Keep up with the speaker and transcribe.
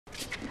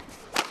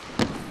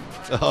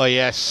Oh,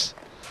 yes.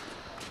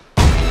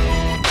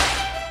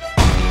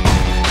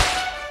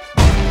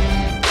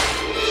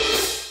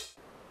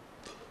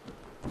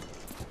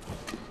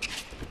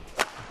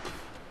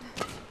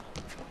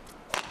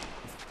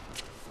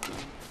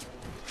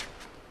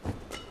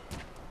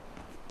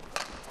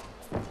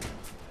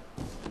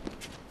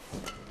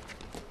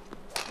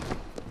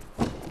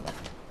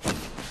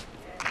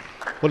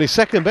 Well, he's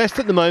second best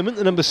at the moment,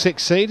 the number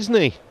 6 seed, isn't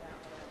he?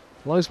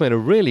 Lowe's made a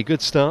really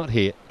good start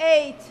here.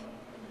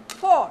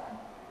 8-4.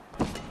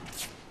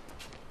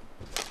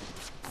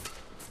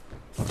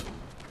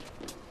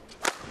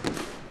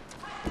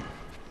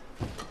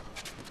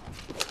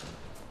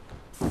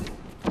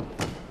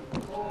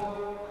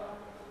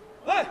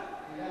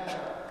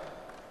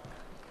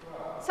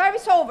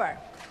 Service over.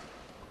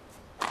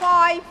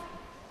 5-9.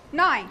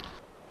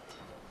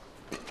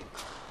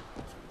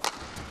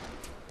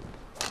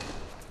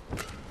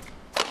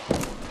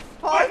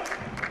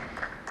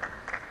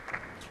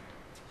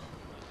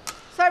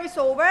 Service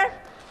over.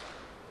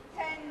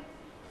 10-7.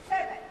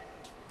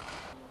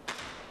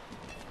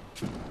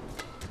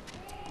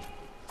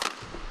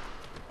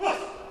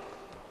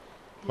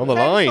 On the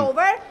line.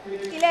 Over.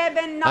 11-9.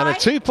 And a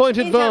 2-point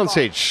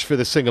advantage for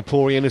the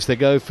Singaporean as they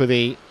go for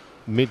the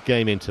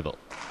mid-game interval.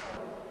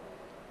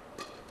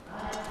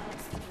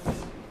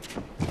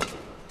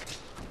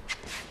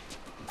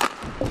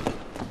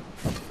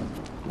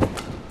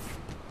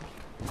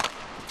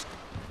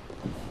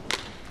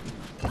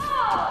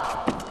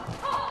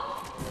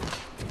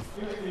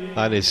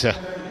 That is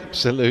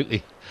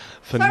absolutely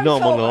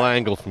phenomenal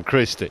angle from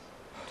Christie.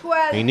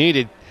 He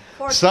needed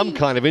 14. Some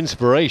kind of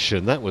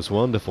inspiration. That was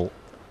wonderful.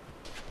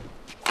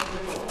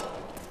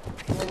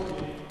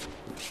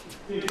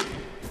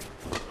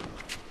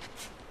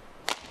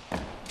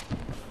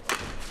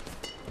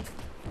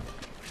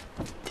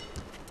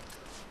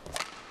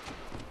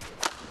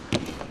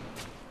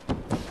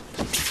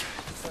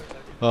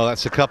 Well,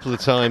 that's a couple of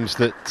times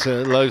that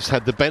Lowe's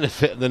had the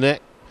benefit of the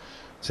net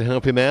to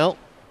help him out.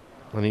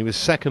 And he was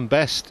second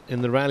best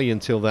in the rally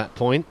until that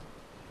point.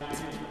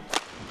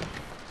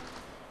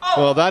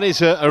 Well, that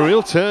is a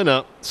real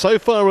turn-up. So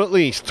far, at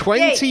least,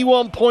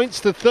 21 points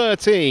to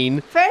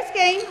 13. First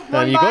game,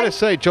 and you've got to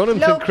say,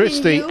 Jonatan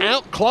Christie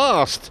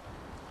outclassed.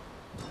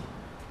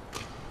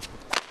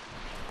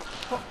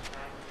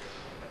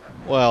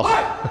 Well.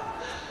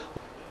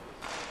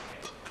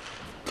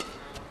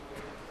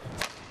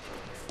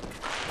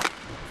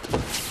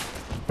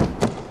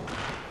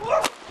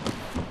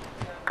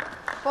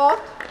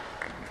 Fourth.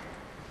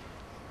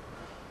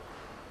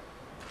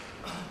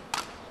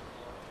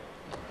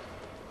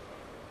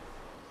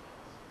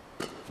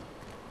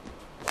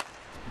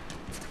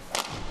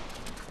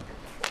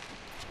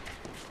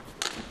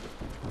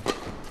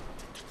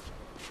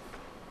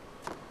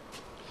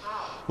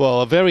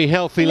 Well, a very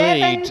healthy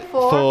lead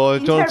for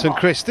Jonatan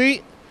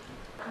Christie.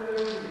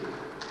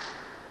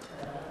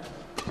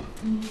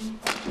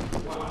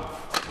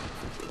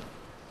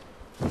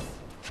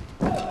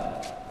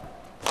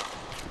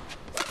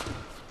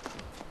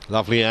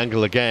 Lovely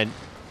angle again.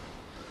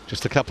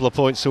 Just a couple of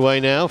points away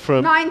now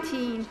from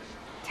 19-10.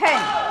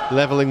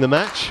 levelling the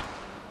match.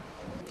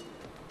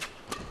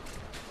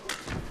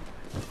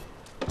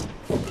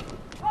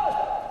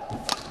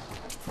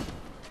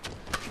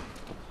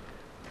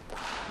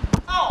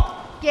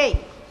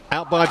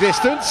 Out by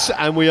distance,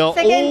 and we are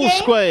all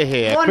square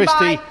here.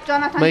 Christie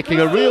making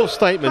a real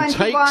statement,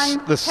 takes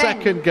the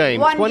second game,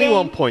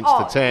 21 points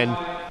to 10.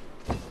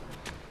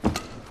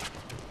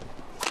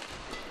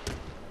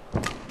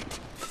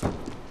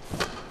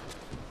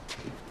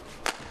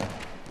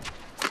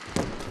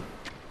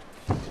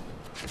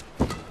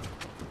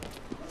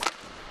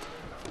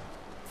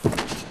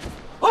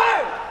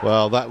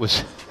 Well, that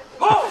was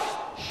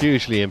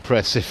hugely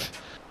impressive.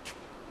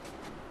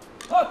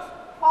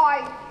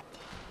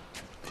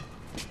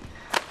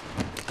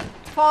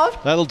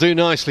 That'll do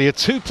nicely. A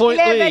 2-point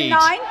lead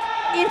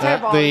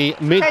at the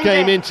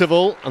mid-game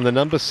interval, and the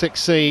number 6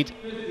 seed.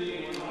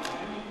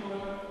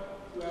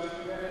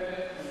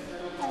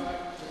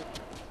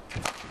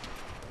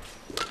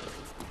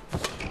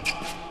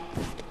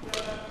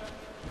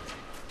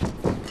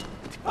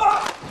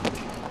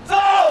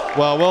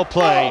 Well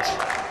played.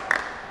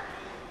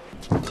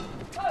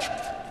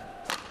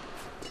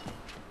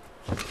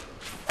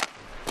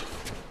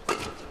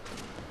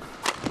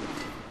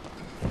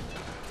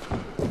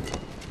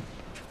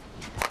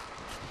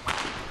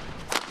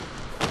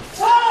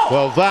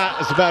 Well, that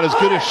is about as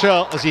good a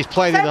shot as he's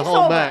played in the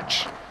whole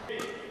match.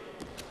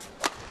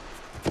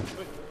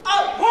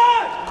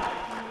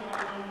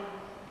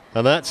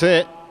 And that's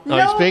it.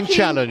 No, he's being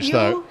challenged,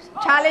 though.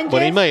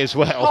 But he may as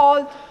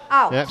well.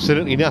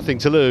 Absolutely nothing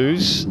to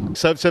lose.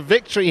 So it's a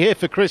victory here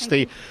for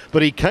Christie.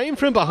 But he came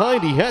from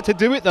behind. He had to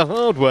do it the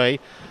hard way,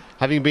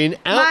 having been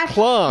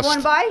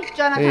outclassed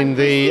in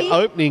the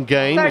opening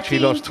game, which he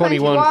lost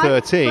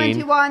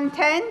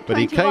 21-13. But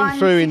he came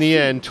through in the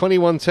end,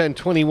 21-10,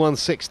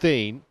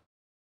 21-16.